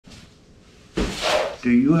Do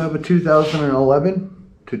you have a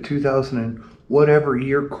 2011 to 2000 and whatever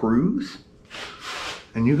year Cruze?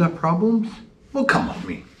 And you got problems? Well, come with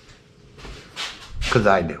me. Because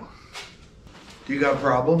I do. Do you got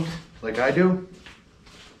problems like I do?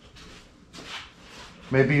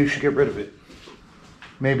 Maybe you should get rid of it.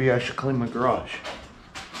 Maybe I should clean my garage.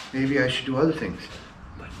 Maybe I should do other things.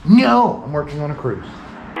 But no, I'm working on a Cruze.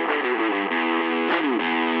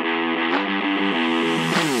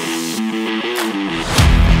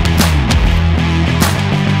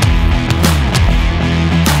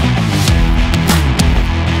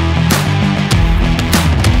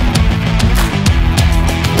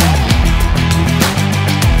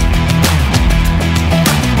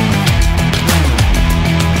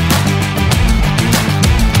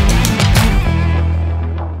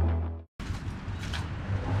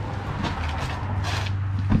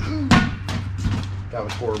 That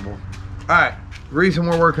was horrible. Alright, the reason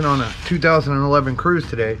we're working on a 2011 Cruze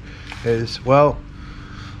today is, well,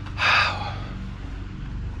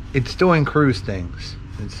 it's doing Cruze things.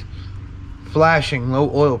 It's flashing low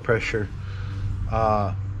oil pressure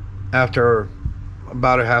after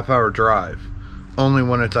about a half-hour drive, only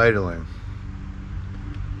when it's idling.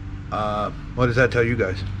 What does that tell you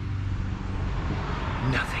guys?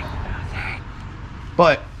 Nothing.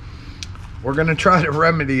 But we're gonna try to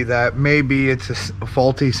remedy that. Maybe it's a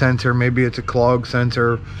faulty sensor, maybe it's a clogged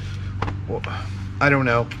sensor. Well, I don't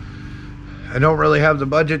know. I don't really have the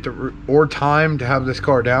budget or time to have this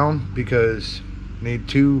car down because I need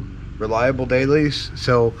 2 reliable dailies.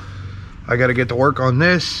 So I gotta get to work on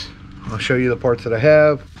this. I'll show you the parts that I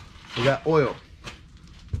have. We got oil.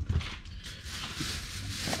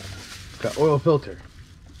 Got oil filter.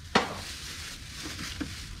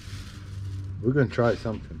 We're gonna try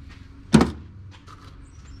something.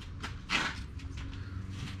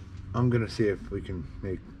 I'm gonna see if we can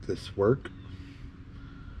make this work,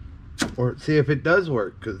 or see if it does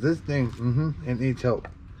work, because this thing, it needs help.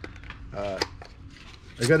 I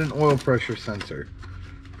got an oil pressure sensor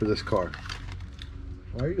for this car.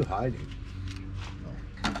 Why are you hiding?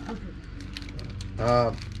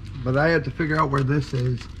 But I have to figure out where this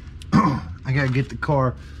is. I gotta get the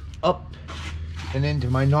car up and into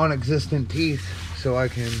my non-existent teeth so I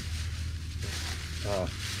can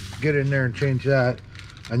get in there and change that.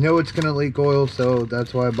 I know it's gonna leak oil, so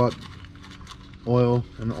that's why I bought oil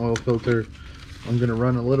and oil filter. I'm gonna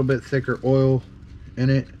run a little bit thicker oil in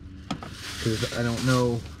it because I don't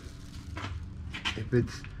know if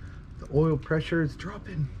it's the oil pressure is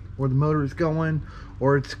dropping or the motor is going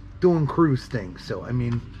or it's doing Cruze things. So I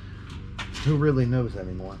mean, who really knows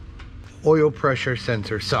anymore? Oil pressure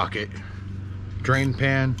sensor socket, drain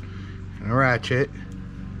pan, and a ratchet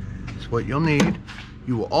is what you'll need.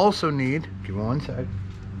 You will also need, give me one sec.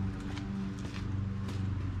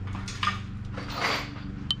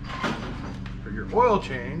 Oil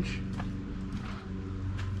change,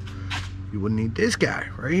 you would need this guy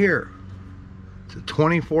right here. It's a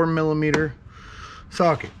 24mm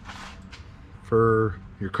socket for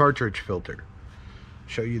your cartridge filter.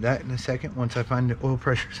 Show you that in a second once I find the oil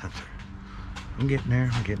pressure sensor. I'm getting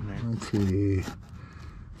there. Let's see.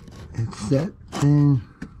 It's set in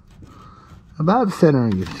about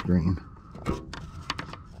centering your screen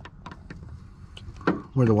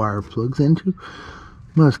where the wire plugs into.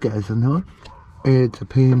 Most guys will know it. It's a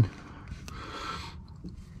pain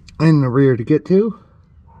in the rear to get to.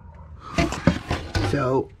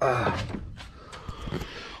 So,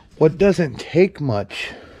 what doesn't take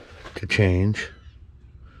much to change,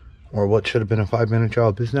 or what should have been a 5-minute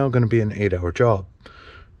job, is now going to be an 8-hour job.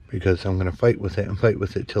 Because I'm going to fight with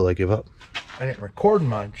it till I give up. I didn't record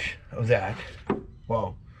much of that.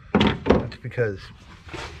 Well, that's because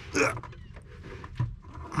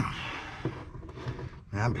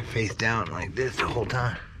I've been face down like this the whole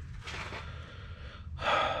time.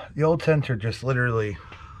 The old sensor just literally,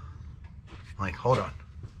 like, hold on.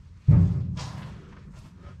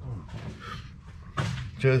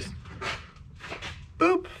 Just,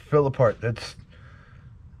 boop, fell apart. That's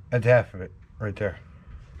half of it right there.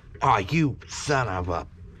 Oh, you son of a...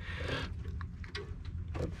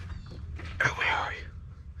 Oh, where are you?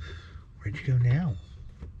 Where'd you go now?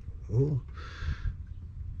 Ooh.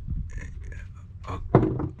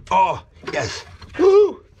 Oh, yes.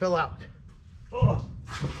 Woo! Fell out. Oh.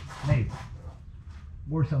 Hey.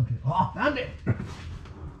 Or something. Oh, found it.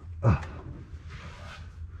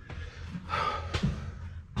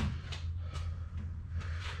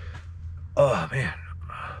 Oh, man.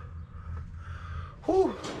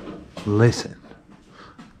 Whew. Listen.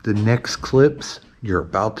 The next clips you're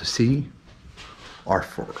about to see are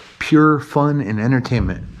for pure fun and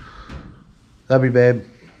entertainment. Love you, babe.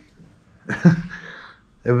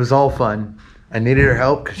 It was all fun. I needed her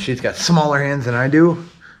help because she's got smaller hands than I do.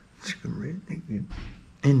 She can really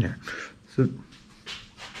in there. So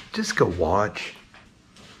just go watch.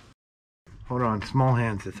 Hold on, small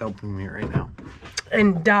hands is helping me right now.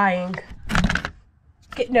 And dying.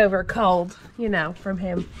 Getting over a cold, you know, from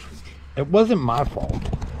him. It wasn't my fault.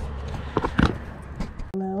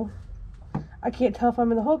 No. I can't tell if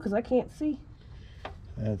I'm in the hole because I can't see.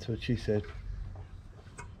 That's what she said.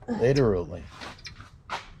 Literally.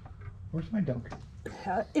 Where's my Duncan?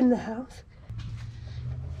 In the house.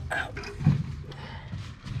 Oh.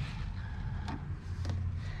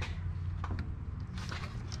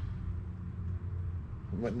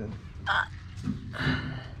 What?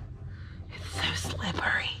 It's so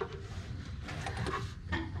slippery.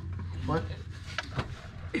 What?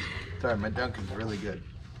 Sorry, my Duncan's really good.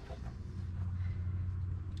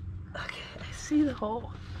 Okay, I see the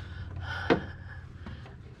hole.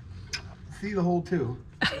 See the hole too.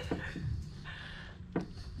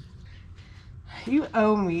 You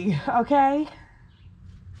owe me, okay?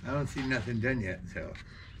 I don't see nothing done yet, so.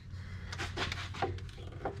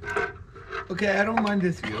 Okay, I don't mind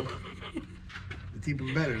this view. It's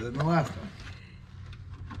even better than the last one.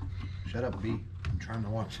 Shut up, B. I'm trying to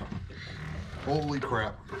watch something. Holy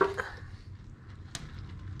crap.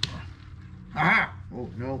 Ah! Oh,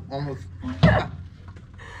 no, almost.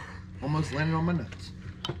 Almost landed on my nuts.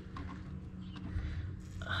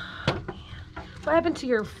 What happened to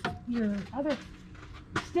your other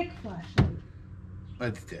stick flashlight?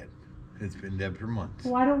 It's dead. It's been dead for months.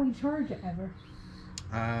 Why don't we charge it ever?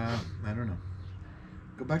 I don't know.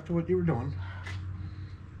 Go back to what you were doing.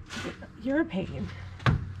 You're a pain.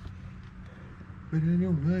 But I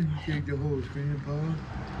don't mind you take the hose, Grandpa.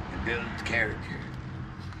 It builds character.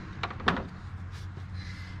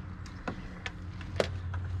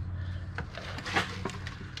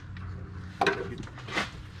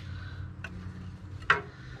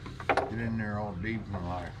 Get in there all deep and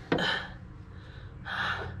liar.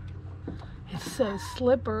 It's so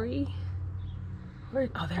slippery. Where,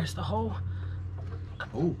 oh, there's the hole.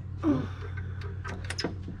 Oh. You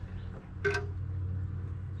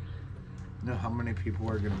know how many people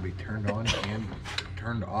are going to be turned on and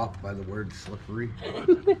turned off by the word slippery?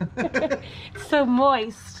 It's so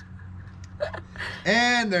moist.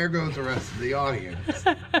 And there goes the rest of the audience.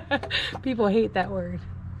 People hate that word.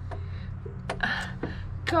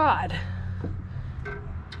 God.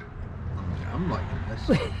 I'm liking this.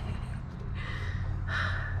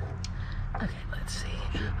 Okay, let's see.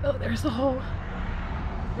 Oh, there's the hole.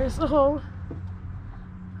 There's the hole.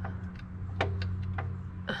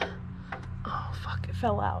 Oh, fuck, it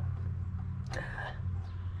fell out.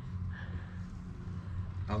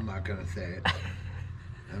 I'm not going to say it.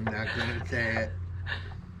 I'm not going to say it.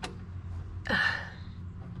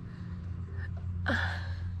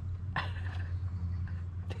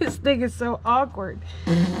 This thing is so awkward.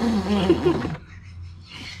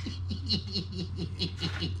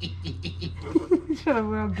 Shut up,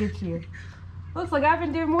 I'll get you. Looks like I've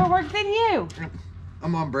been doing more work than you.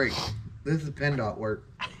 I'm on break. This is PennDOT work.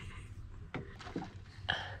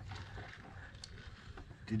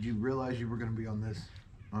 Did you realize you were going to be on the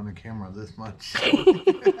camera this much?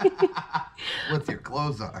 With your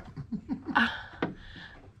clothes on.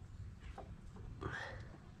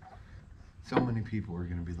 So many people are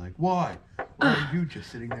going to be like, why? Why are you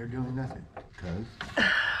just sitting there doing nothing? Because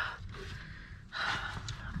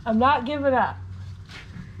I'm not giving up.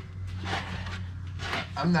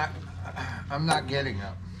 I'm not getting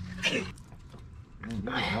up. You're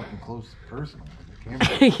up and close personal with the camera.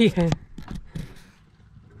 Yeah.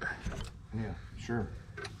 Yeah, sure.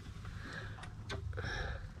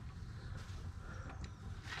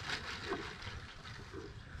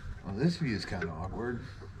 Well, this view is kind of awkward.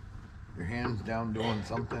 Your hands down doing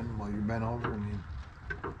something while you're bent over and you...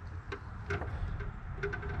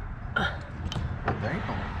 Oh, damn.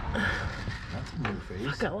 That's a new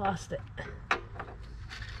face. I lost it.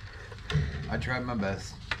 I tried my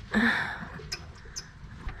best.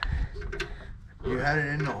 You had it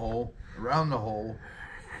in the hole, around the hole.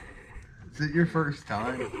 Is it your first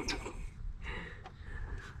time?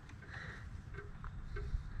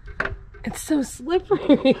 It's so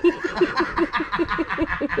slippery.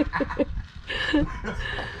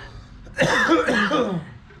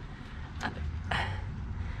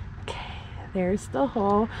 Okay, there's the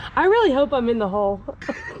hole. I really hope I'm in the hole.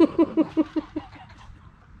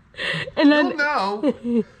 And then, You'll know.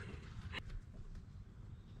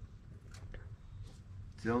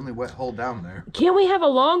 It's the only wet hole down there. can't we have a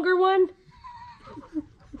longer one?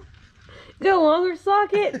 Get a longer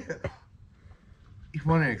socket? You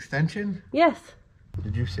want an extension? Yes.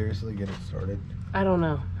 Did you seriously get it started? I don't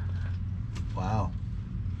know. Wow.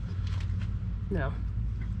 No.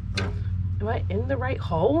 Oh. Am I in the right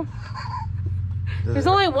hole? Does There's it-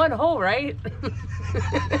 only one hole, right?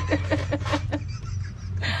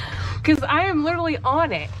 Because I am literally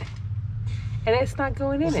on it. And it's not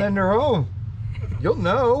going in We'll it. send her home. You'll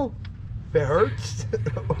know if it hurts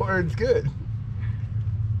or it's good.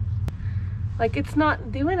 Like, it's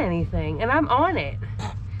not doing anything. And I'm on it.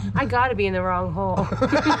 I gotta be in the wrong hole.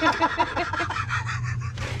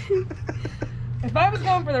 If I was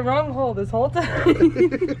going for the wrong hole this whole time.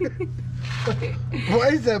 Why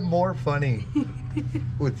is that more funny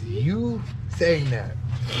with you saying that?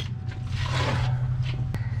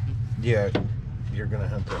 Yeah, you're gonna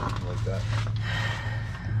have to like that.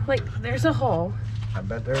 Like, there's a hole I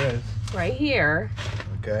bet there is. right here.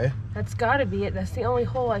 Okay. That's gotta be it. That's the only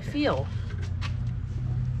hole I feel.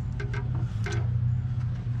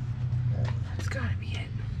 That's gotta be it.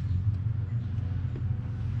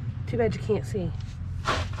 Too bad you can't see.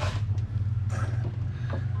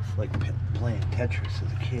 It's like playing Tetris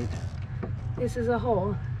as a kid. This is a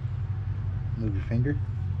hole. Move your finger.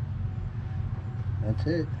 That's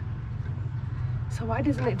it. So why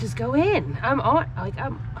doesn't it just go in? I'm on, like,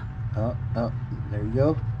 I'm... Oh, oh, there you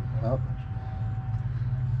go. Oh.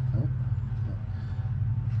 Oh.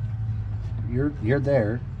 You're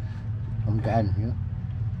there. I'm guiding you.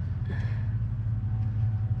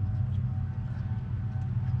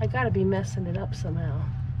 I gotta be messing it up somehow.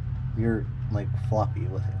 You're like floppy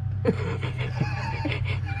with it.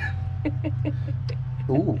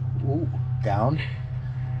 Ooh, ooh. Down.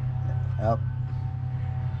 Up.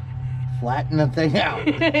 Flatten the thing out.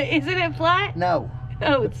 Isn't it flat? No.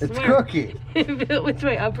 Oh, it's It's smart. crooked. Which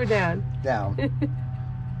way, up or down? Down.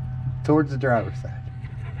 Towards the driver's side.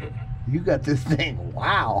 You got this thing.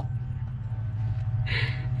 Wow.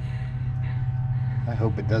 I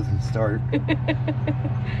hope it doesn't start.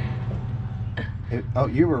 Oh,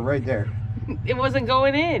 you were right there. It wasn't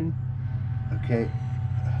going in. Okay.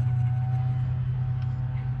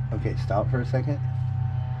 Okay, stop for a second.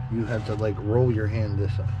 You have to like roll your hand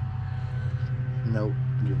this way. No,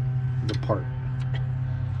 the part.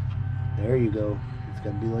 There you go. It's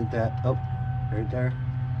gonna be like that. Oh, right there.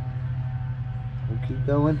 Oh, keep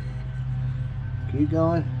going. Keep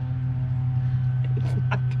going. It's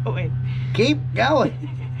not going. Keep going.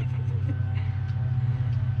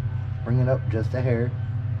 Bring it up just a hair.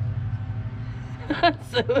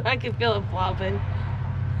 So I can feel it flopping.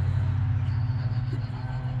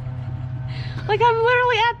 Like, I'm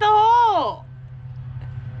literally at the hole.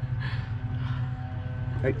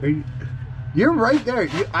 Are you, you're right there.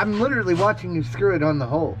 I'm literally watching you screw it on the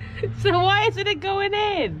hole. So why isn't it going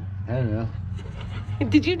in? I don't know.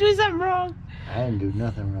 Did you do something wrong? I didn't do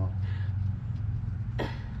nothing wrong.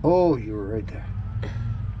 Oh, you were right there.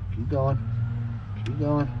 Keep going. Keep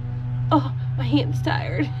going. Oh, my hand's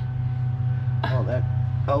tired. Oh, that.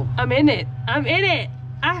 Oh. I'm in it. I'm in it.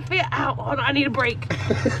 I feel. Ow, hold on. I need a break.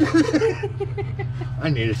 I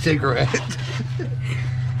need a cigarette.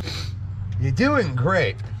 You're doing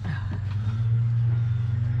great.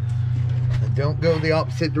 And don't go the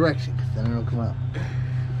opposite direction, because then it'll come out.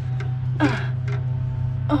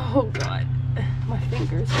 Oh, God. My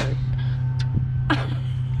fingers hurt.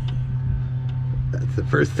 That's the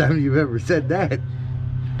first time you've ever said that.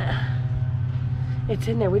 It's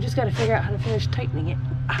in there. We just got to figure out how to finish tightening it.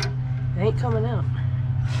 It ain't coming out.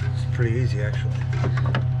 It's pretty easy, actually.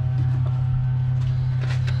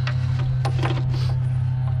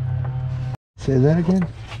 Say that again?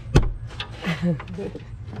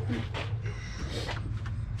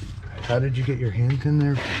 How did you get your hands in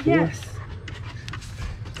there before? Yes.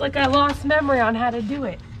 It's like I lost memory on how to do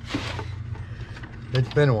it.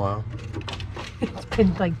 It's been a while. It's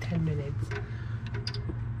been like 10 minutes.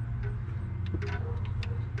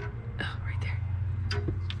 Oh, right there.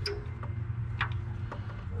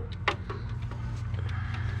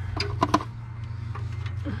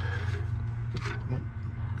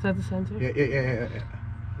 Is that the sensor? Yeah.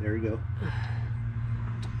 There you go.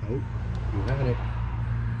 Oh, you got it.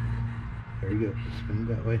 There you go. Spin it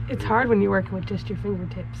that way. It's hard when you're working with just your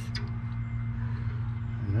fingertips.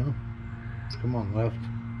 I know. Come on, left.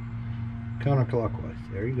 Counterclockwise.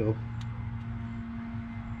 There you go.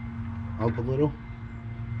 Up a little.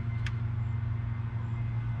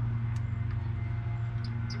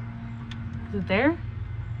 Is it there?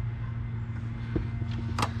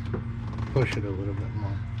 Push it a little bit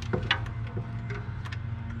more.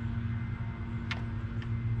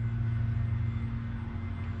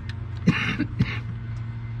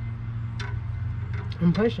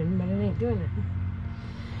 I'm pushing, but it ain't doing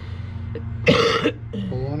it.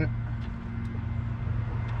 Pull on it.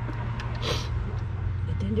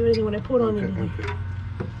 didn't do anything when I pulled on it. Okay.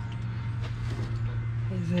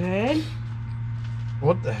 Is it red?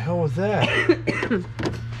 What the hell was that?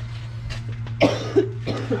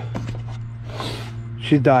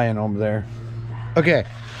 She's dying over there. Okay,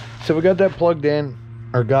 so we got that plugged in,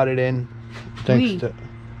 or got it in. Thanks to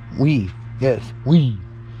yes, we.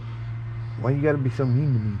 Why you gotta be so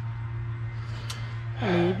mean to me?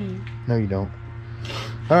 Maybe. No, you don't.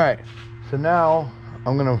 All right, so now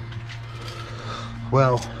I'm gonna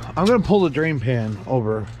pull the drain pan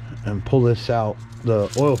over and pull this out,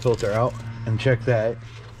 the oil filter out, and check that.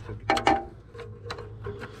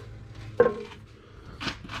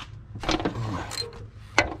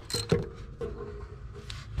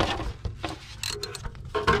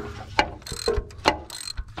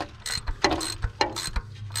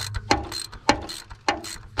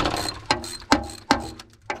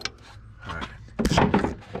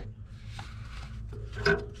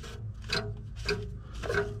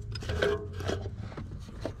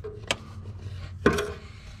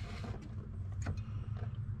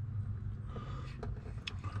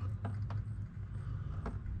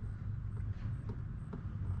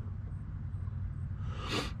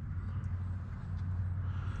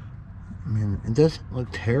 I mean, it doesn't look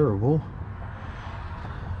terrible.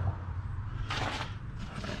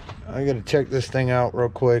 I gotta check this thing out real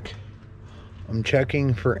quick. I'm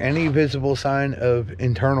checking for any visible sign of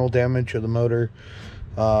internal damage of the motor.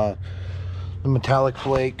 The metallic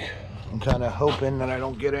flake, I'm kind of hoping that I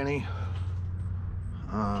don't get any.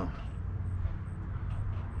 I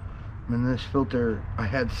mean, this filter I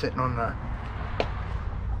had sitting on the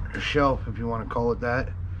shelf, if you want to call it that,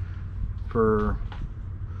 for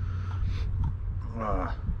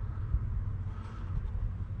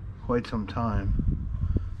quite some time.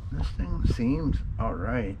 This thing seems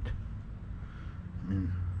alright. I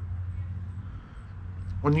mean,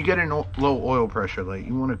 when you get in low oil pressure, like,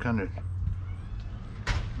 you want to kind of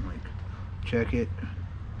like check it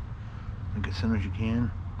like as soon as you can.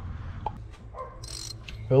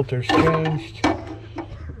 Filter's changed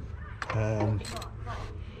and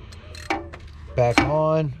back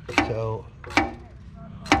on, so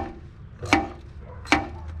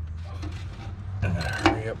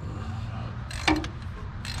hurry up.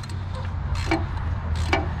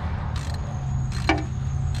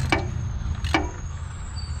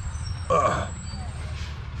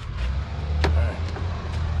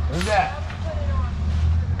 What's that?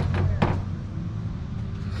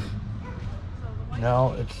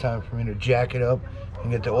 Now it's time for me to jack it up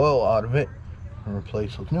and get the oil out of it and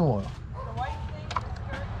replace with new oil.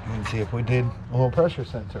 You can see if we did oil pressure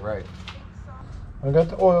sensor right. I got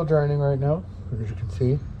the oil draining right now, as you can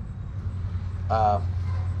see.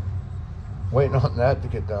 Waiting on that to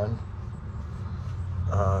get done.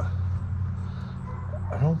 I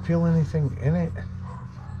don't feel anything in it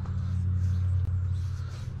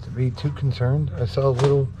to be too concerned. I saw a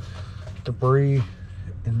little debris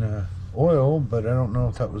in the oil, but I don't know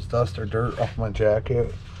if that was dust or dirt off my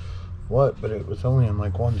jacket, but it was only in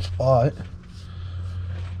like one spot.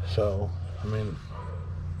 So, I mean,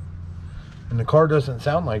 and the car doesn't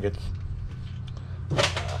sound like it's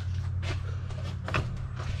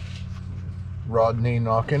Rodney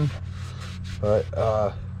knocking, but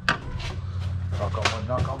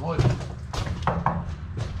knock on wood.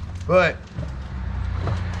 But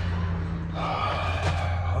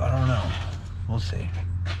I don't know. We'll see.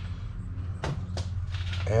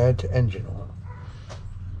 Add to engine oil.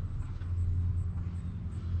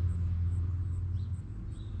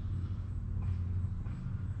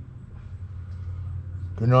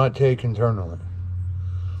 Do not take internally.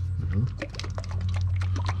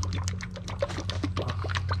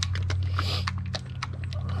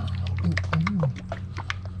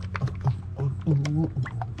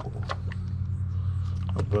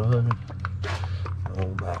 But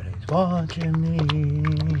nobody's watching me.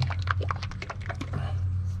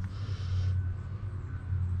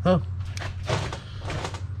 Huh.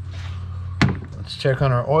 Let's check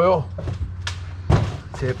on our oil.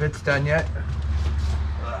 See if it's done yet.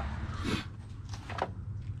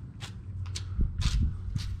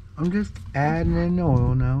 I'm just adding in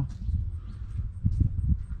oil now.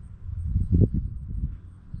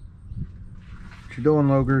 What you doing,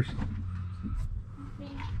 Logers?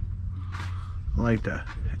 I like to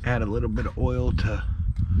add a little bit of oil to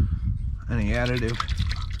any additive.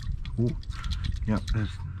 Ooh. Yep,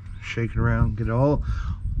 just shake it around, get all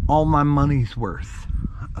my money's worth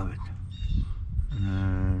of it.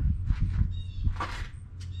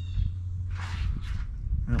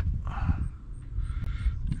 Yep.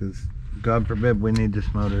 Because God forbid we need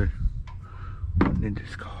this motor. We need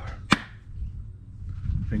this car.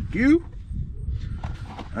 Thank you.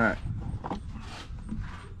 All right.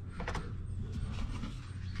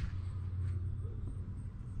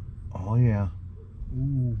 Oh yeah.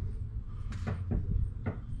 Ooh.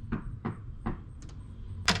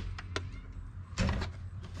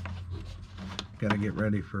 Gotta get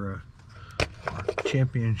ready for a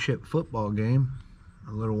championship football game.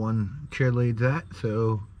 A little one cheerleads that,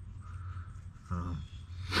 so I'm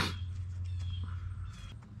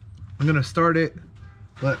gonna start it,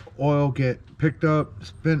 let oil get picked up,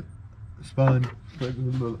 spun,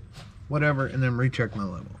 whatever, and then recheck my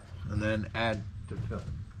level, and then add to fill.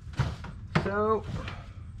 So,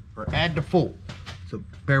 or add to full. So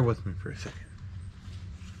bear with me for a second.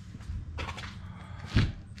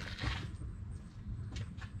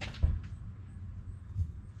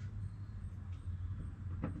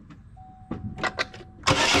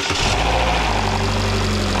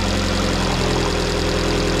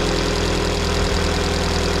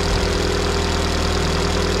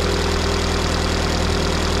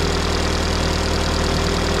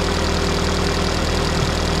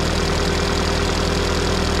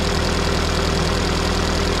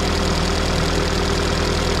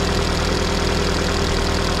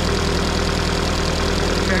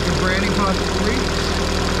 Checking for any possible leaks.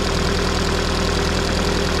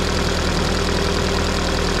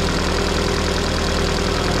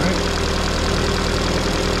 Alright.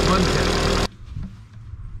 One test.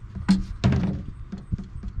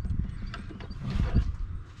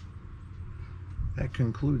 That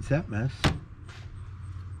concludes that mess.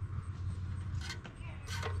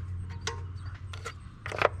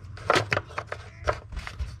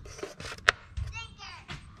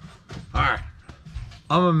 Alright.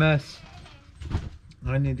 I'm a mess.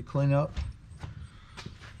 I need to clean up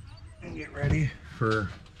and get ready for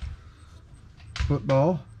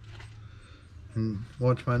football and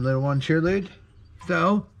watch my little one cheerlead.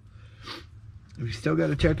 So, if you still got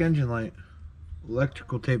a check engine light,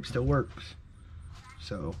 electrical tape still works.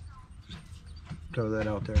 So, just throw that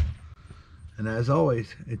out there. And as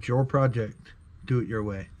always, it's your project. Do it your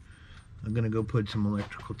way. I'm gonna go put some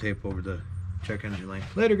electrical tape over the check engine light.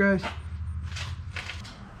 Later, guys.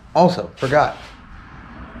 Also, forgot,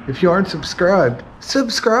 if you aren't subscribed,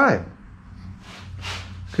 subscribe.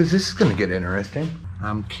 Because this is going to get interesting.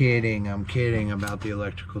 I'm kidding about the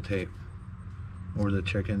electrical tape or the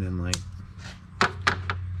check engine light.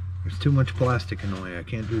 There's too much plastic in the way. I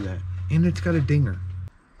can't do that. And it's got a dinger.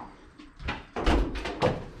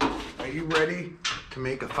 Are you ready to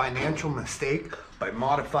make a financial mistake by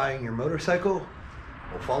modifying your motorcycle?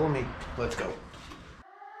 Well, follow me. Let's go.